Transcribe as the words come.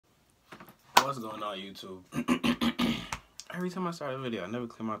What's going on, YouTube? Every time I start a video, I never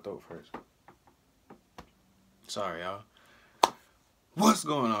clear my throat first. Sorry, y'all. What's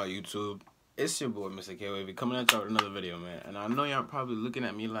going on, YouTube? It's your boy, Mr. K-Wavy, coming at y'all with another video, man. And I know y'all probably looking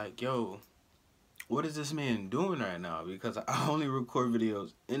at me like, yo, what is this man doing right now? Because I only record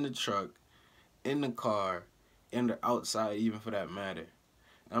videos in the truck, in the car, and the outside, even for that matter.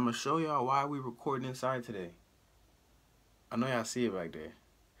 And I'm going to show y'all why we recording inside today. I know y'all see it back there.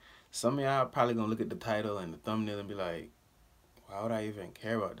 Some of y'all probably gonna look at the title and the thumbnail and be like, why would I even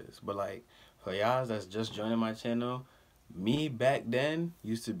care about this? But like, for y'all that's just joining my channel, me back then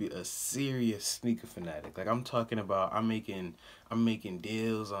used to be a serious sneaker fanatic. Like, I'm talking about I'm making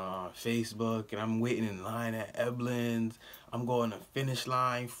deals on Facebook, and I'm waiting in line at Eblin's. I'm going to Finish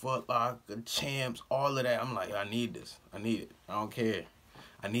Line, Foot Locker, Champs, all of that. I'm like, I need this. I need it. I don't care.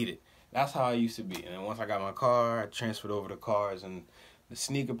 I need it. That's how I used to be. And then once I got my car, I transferred over to cars, and the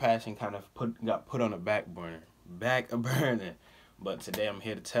sneaker passion kind of got put on the back burner. But today I'm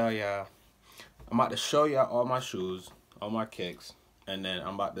here to tell y'all, I'm about to show y'all all my shoes, all my kicks, and then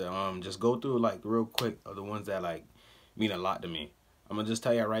I'm about to just go through like real quick of the ones that like mean a lot to me. I'm gonna just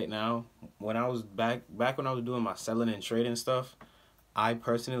tell y'all right now, when I was back when I was doing my selling and trading stuff, I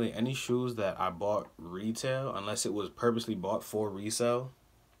personally, any shoes that I bought retail, unless it was purposely bought for resale,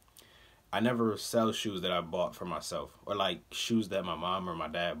 I never sell shoes that I bought for myself, or like shoes that my mom or my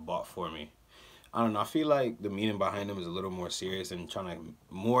dad bought for me. I don't know. I feel like the meaning behind them is a little more serious and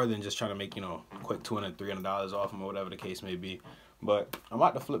more than just trying to make, you know, quick $200, $300 off them or whatever the case may be. But I'm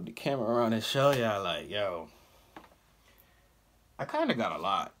about to flip the camera around and show y'all, like, yo, I kind of got a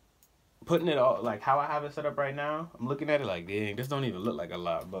lot. Putting it all, like how I have it set up right now, I'm looking at it like, dang, this don't even look like a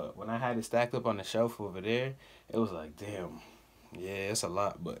lot. But when I had it stacked up on the shelf over there, it was like, damn, yeah, it's a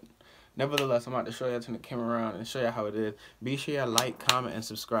lot. But nevertheless, I'm about to show y'all, turn the camera around and show y'all how it is. Be sure y'all like, comment, and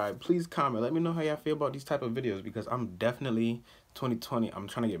subscribe. Please comment. Let me know how y'all feel about these type of videos, because I'm definitely 2020. I'm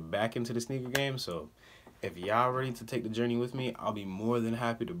trying to get back into the sneaker game. So if y'all ready to take the journey with me, I'll be more than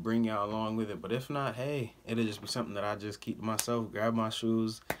happy to bring y'all along with it. But if not, hey, it'll just be something that I just keep to myself, grab my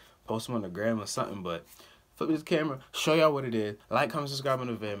shoes, post them on the gram or something. But flip this camera, show y'all what it is. Like, comment, subscribe on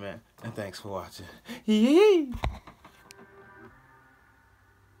the video, man. And thanks for watching. Yee!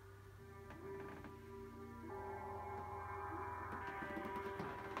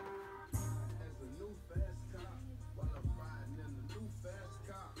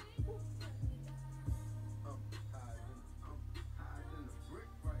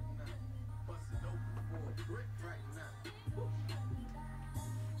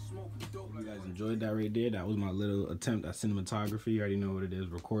 You guys enjoyed that right there. That was my little attempt at cinematography. You already know what it is,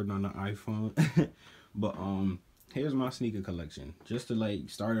 recording on the iPhone. But here's my sneaker collection. Just to like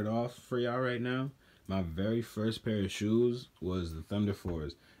start it off for y'all right now, my very first pair of shoes was the Thunder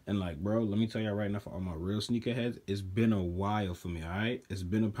 4s. And like, bro, let me tell y'all right now, for all my real sneakerheads, it's been a while for me, alright? It's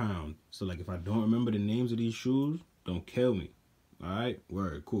been a pound. So like, if I don't remember the names of these shoes, don't kill me. Alright?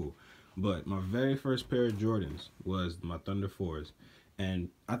 Word, cool. But my very first pair of Jordans was my Thunder 4s. And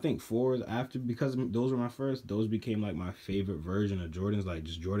I think 4s after, because those were my first, those became like my favorite version of Jordans, like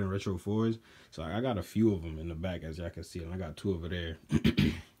just Jordan Retro 4s. So I got a few of them in the back, as y'all can see, and I got 2 over there.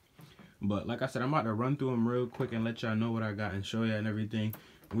 But like I said, I'm about to run through them real quick and let y'all know what I got and show y'all and everything.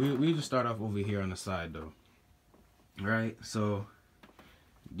 We just start off over here on the side though. Right, so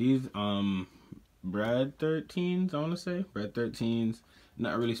these Brad 13s, I want to say Brad 13s.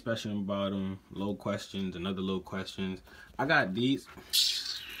 Not really special about them. Low questions, another low questions. I got these.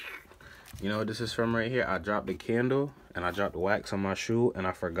 You know what this is from right here? I dropped the candle and I dropped the wax on my shoe and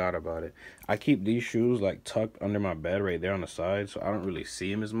I forgot about it. I keep these shoes like tucked under my bed right there on the side, so I don't really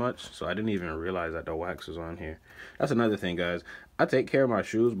see them as much. So I didn't even realize that the wax was on here. That's another thing, guys. I take care of my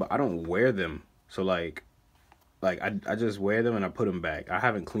shoes, but I don't wear them. So like I just wear them and I put them back. I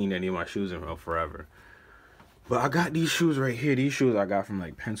haven't cleaned any of my shoes in forever. But I got these shoes right here. These shoes I got from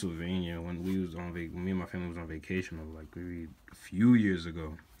like Pennsylvania when we was on me and my family was on vacation like maybe a few years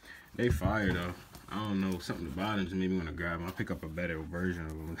ago. They fire though. I don't know, something about them just made me want to grab them. I'll pick up a better version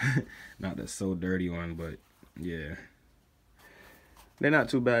of them. Not the so dirty one, but yeah. They're not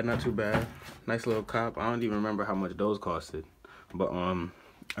too bad, not too bad. Nice little cop. I don't even remember how much those costed. But I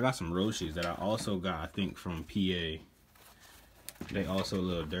got some Roshis that I also got, I think, from PA. They also a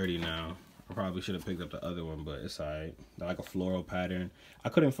little dirty now. I probably should have picked up the other one, but it's alright. They're like a floral pattern. I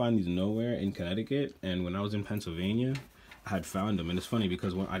couldn't find these nowhere in Connecticut, and when I was in Pennsylvania, I had found them. And it's funny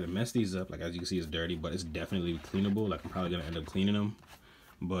because when I messed these up, like as you can see, it's dirty, but it's definitely cleanable. Like I'm probably gonna end up cleaning them,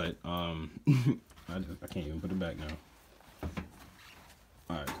 but I can't even put it back now.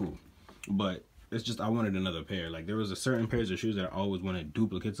 All right, cool. But it's just I wanted another pair. Like there was a certain pairs of shoes that I always wanted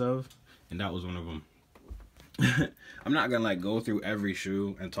duplicates of, and that was one of them. I'm not gonna like go through every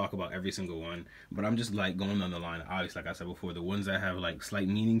shoe and talk about every single one, but I'm just like going on the line. Obviously, like I said before, the ones that have like slight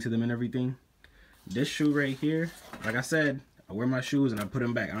meaning to them and everything. This shoe right here, like I said, I wear my shoes and I put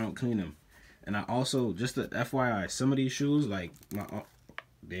them back. I don't clean them. And I also, just the FYI, some of these shoes, like my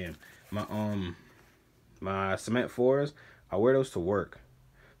cement 4s, I wear those to work.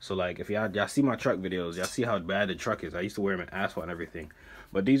 So like if y'all see my truck videos, y'all see how bad the truck is. I used to wear them in asphalt and everything.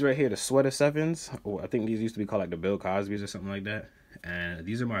 But these right here, the sweater 7s, or I think these used to be called like the Bill Cosby's or something like that. And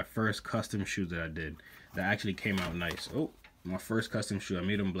these are my first custom shoes that I did that actually came out nice. Oh, my first custom shoe. I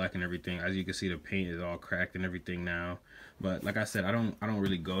made them black and everything. As you can see, the paint is all cracked and everything now. But like I said, I don't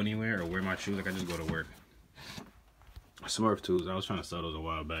really go anywhere or wear my shoes. Like I just go to work. Smurf tools. I was trying to sell those a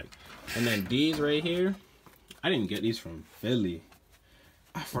while back. And then these right here, I didn't get these from Philly.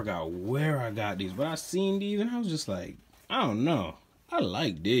 I forgot where I got these, but I seen these and I was just like, I don't know. I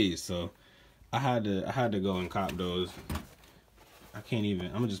like these, so I had to go and cop those. I can't even.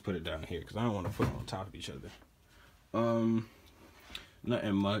 I'm gonna just put it down here because I don't want to put them on top of each other.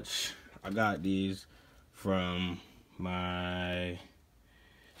 Nothing much. I got these from my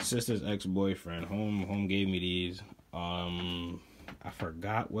sister's ex-boyfriend. Home gave me these. I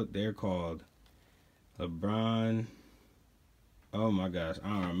forgot what they're called. LeBron. Oh my gosh, I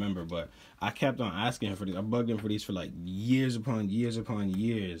don't remember, but I kept on asking him for these. I bugged him for these for like years upon years upon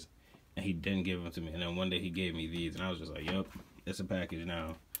years, and he didn't give them to me. And then one day he gave me these, and I was just like, yup, it's a package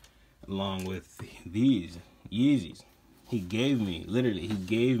now. Along with these Yeezys. He gave me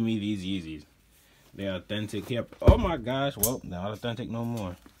these Yeezys. They're authentic. Yep. Oh my gosh, well, they're not authentic no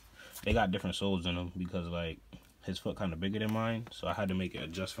more. They got different soles in them because like his foot kind of bigger than mine, so I had to make it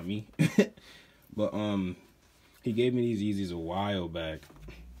adjust for me. But he gave me these Yeezys a while back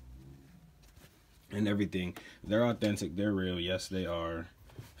and everything. They're authentic. They're real. Yes, they are.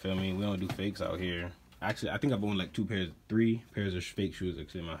 Feel me? We don't do fakes out here. Actually, I think I've owned like 3 pairs of fake shoes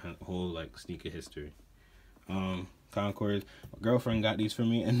in my whole like sneaker history. Concords. My girlfriend got these for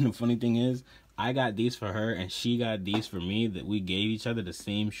me, and the funny thing is, I got these for her, and she got these for me. That we gave each other the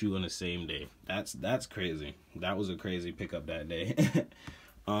same shoe on the same day. That's crazy. That was a crazy pickup that day.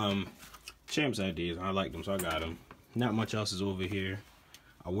 Champs had these. I like them, so I got them. Not much else is over here.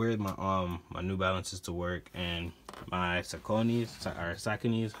 I wear my my New Balances to work, and my Sauconys, or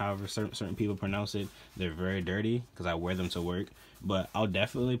Sauconys, however certain people pronounce it. They're very dirty because I wear them to work. But I'll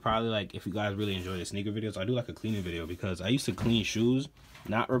definitely probably, like, if you guys really enjoy the sneaker videos, I do like a cleaning video because I used to clean shoes,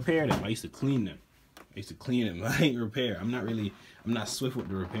 not repair them. I used to clean them. I ain't repair. I'm not swift with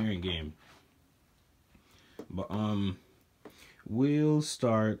the repairing game. But we'll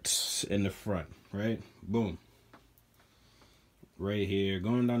start in the front, right? Boom. Right here,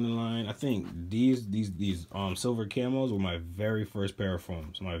 going down the line. I think these silver camos were my very first pair of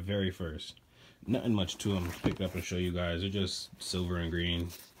foams. My very first. Nothing much to them. Picked up and show you guys. They're just silver and green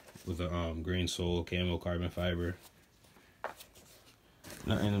with a green sole, camo, carbon fiber.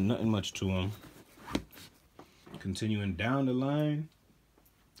 Nothing much to them. Continuing down the line.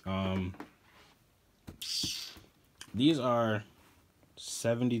 These are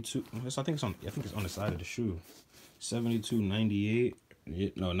 72. I think it's on the side of the shoe. 72.98.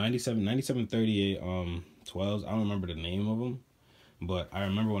 No, 97.38. 12s. I don't remember the name of them, but I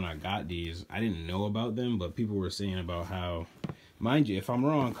remember when I got these, I didn't know about them, but people were saying about how, mind you, if I'm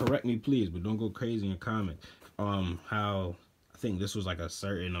wrong, correct me please, but don't go crazy in the comments. How I think this was like a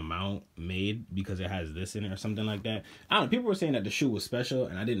certain amount made because it has this in it or something like that. I don't know. People were saying that the shoe was special,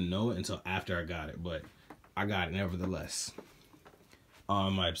 and I didn't know it until after I got it, but I got it nevertheless.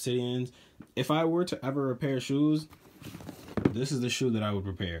 My Obsidians. If I were to ever repair shoes, this is the shoe that I would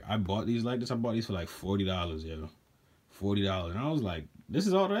repair. I bought these like this. I bought these for like $40, yo. $40. And I was like, this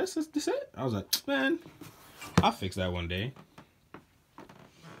is all the rest? This it? I was like, man, I'll fix that one day.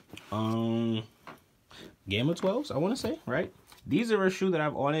 Gamma 12s, I want to say, right? These are a shoe that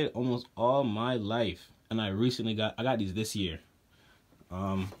I've wanted almost all my life. And I got these this year.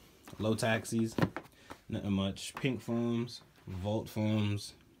 Low taxis. Nothing much. Pink foams. Volt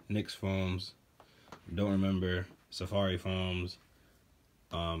foams. NYX foams. Don't remember. Safari foams.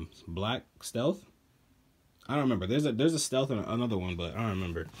 Black stealth. I don't remember. There's a stealth and another one, but I don't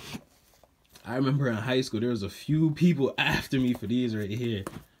remember. I remember in high school there was a few people after me for these right here.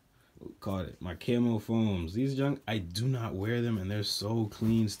 Called it my camo foams. These junk, I do not wear them, and they're so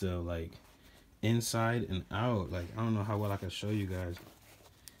clean still, like inside and out. Like I don't know how well I can show you guys.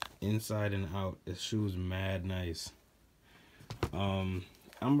 Inside and out, this shoe's mad nice.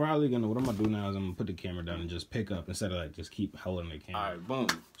 I'm probably gonna, what I'm gonna do now is I'm gonna put the camera down and just pick up instead of like just keep holding the camera. Alright, boom.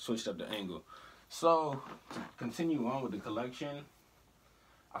 Switched up the angle. So, continue on with the collection.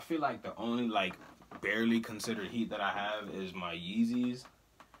 I feel like the only like barely considered heat that I have is my Yeezys.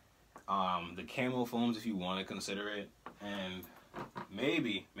 The camo foams, if you want to consider it, and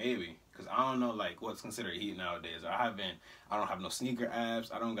maybe, because I don't know like what's considered heat nowadays. I don't have no sneaker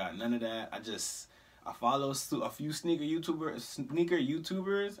apps. I don't got none of that. I follow a few sneaker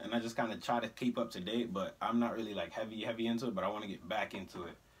YouTubers, and I just kind of try to keep up to date. But I'm not really like heavy into it. But I want to get back into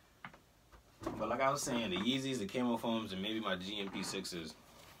it. But like I was saying, the Yeezys, the camo foams, and maybe my GMP 6s.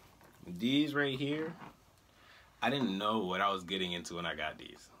 These right here, I didn't know what I was getting into when I got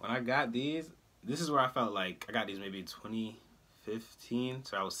these. When I got these, this is where I felt like I got these maybe 2015,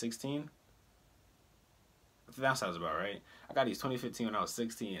 so I was 16. That sounds about right. I got these 2015 when I was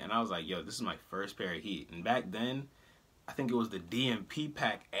 16, and I was like, yo, this is my first pair of heat. And back then, I think it was the DMP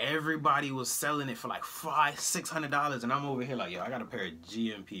pack. Everybody was selling it for like $500-600, and I'm over here like, yo, I got a pair of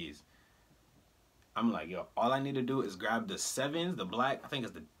GMPs. I'm like, yo, all I need to do is grab the 7s, the black, I think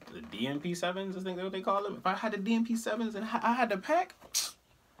it's the DMP 7s, I think that's what they call them. If I had the DMP 7s and I had the pack,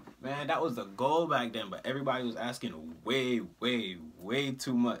 man, that was the goal back then. But everybody was asking way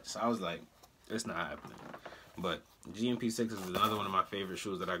too much. So I was like, it's not happening. But GMP 6s is another one of my favorite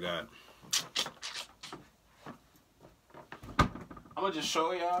shoes that I got. I'm gonna just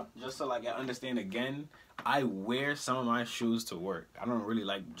show y'all, just so like I understand again. I wear some of my shoes to work. I don't really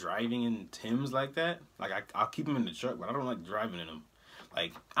like driving in Timbs like that. Like I'll keep them in the truck, but I don't like driving in them.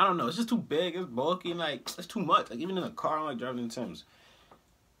 Like, I don't know, it's just too big, it's bulky, and like it's too much. Like even in a car, I don't like driving in Timbs.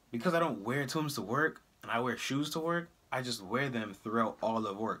 Because I don't wear Timbs to work and I wear shoes to work, I just wear them throughout all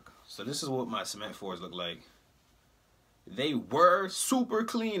of work. So this is what my cement fours look like. They were super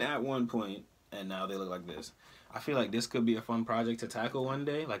clean at one point, and now they look like this. I feel like this could be a fun project to tackle one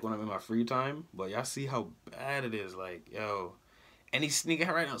day, like when I'm in my free time. But y'all see how bad it is. Like, yo, any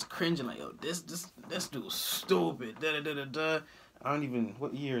sneakerhead right now is cringing. Like, yo, this dude's stupid. I don't even.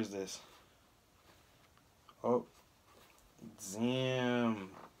 What year is this? Oh, damn.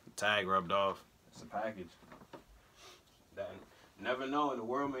 The tag rubbed off. It's a package. That never know. The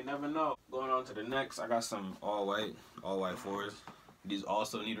world may never know. Going on to the next, I got some all white fours. These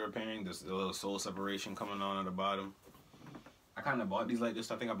also need repairing. There's a little sole separation coming on at the bottom. I kind of bought these like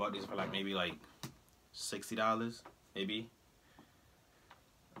this. I think I bought these for like maybe like $60, maybe.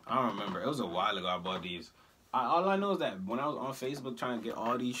 I don't remember. It was a while ago I bought these. All I know is that when I was on Facebook trying to get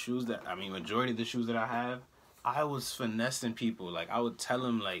all these shoes majority of the shoes that I have, I was finessing people. Like I would tell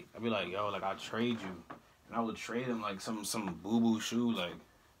them like, I'd be like, yo, like I'll trade you. And I would trade them like some boo-boo shoe, like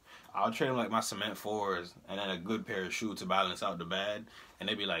I'll trade them like my cement fours and then a good pair of shoes to balance out the bad, and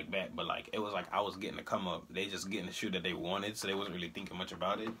they'd be like back, but like it was like I was getting to come up. They just getting the shoe that they wanted, so they wasn't really thinking much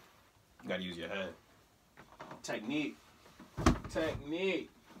about it. You gotta use your head. Technique.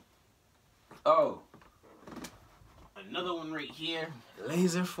 Oh, another one right here.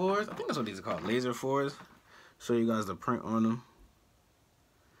 Laser fours. I think that's what these are called. Laser fours. Show you guys the print on them.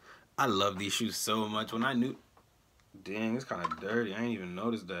 I love these shoes so much. When I knew. Dang, it's kind of dirty. I ain't even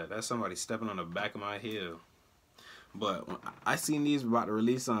noticed that. That's somebody stepping on the back of my heel. But when I seen these about to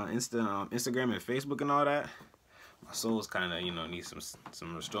release on Instagram and Facebook and all that, my soul's kind of, you know, needs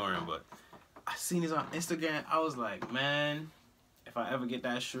some restoring. But I seen these on Instagram. I was like, man, if I ever get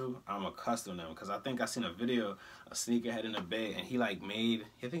that shoe, I'm gonna custom them. Because I think I seen a video, a sneakerhead in the bay, and he like made,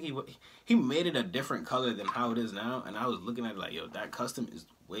 I think he made it a different color than how it is now. And I was looking at it like, yo, that custom is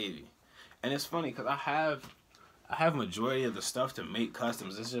wavy. And it's funny because I have majority of the stuff to make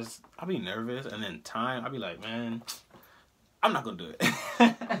customs. It's just, I'll be nervous, and then I'll be like, man, I'm not gonna do it.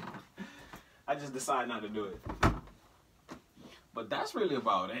 I just decide not to do it. But that's really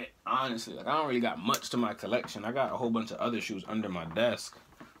about it, honestly. Like, I don't really got much to my collection. I got a whole bunch of other shoes under my desk,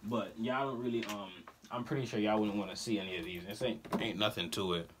 but y'all don't really, I'm pretty sure y'all wouldn't want to see any of these. This ain't nothing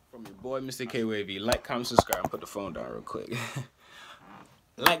to it. From your boy, Mr. K-Wavy. Like, comment, subscribe, and put the phone down real quick.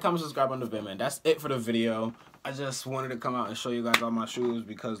 Like, comment, subscribe on the video, man. That's it for the video. I just wanted to come out and show you guys all my shoes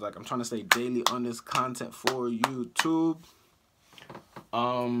because, like, I'm trying to stay daily on this content for YouTube.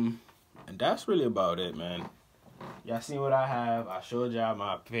 And that's really about it, man. Y'all seen what I have. I showed y'all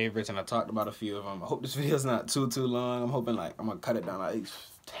my favorites, and I talked about a few of them. I hope this video's not too long. I'm hoping, like, I'm going to cut it down like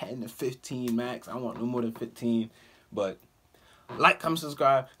 10 to 15 max. I want no more than 15. But like, comment,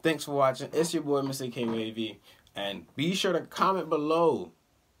 subscribe. Thanks for watching. It's your boy, Mr. K-Wavy. And be sure to comment below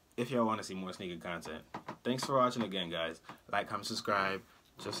if y'all want to see more sneaker content. Thanks for watching again, guys. Like, comment, subscribe.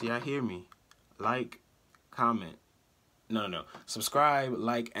 Just so y'all hear me. Like, comment. No. Subscribe,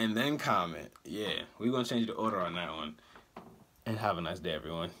 like, and then comment. Yeah, we're going to change the order on that one. And have a nice day,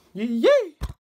 everyone. Yay!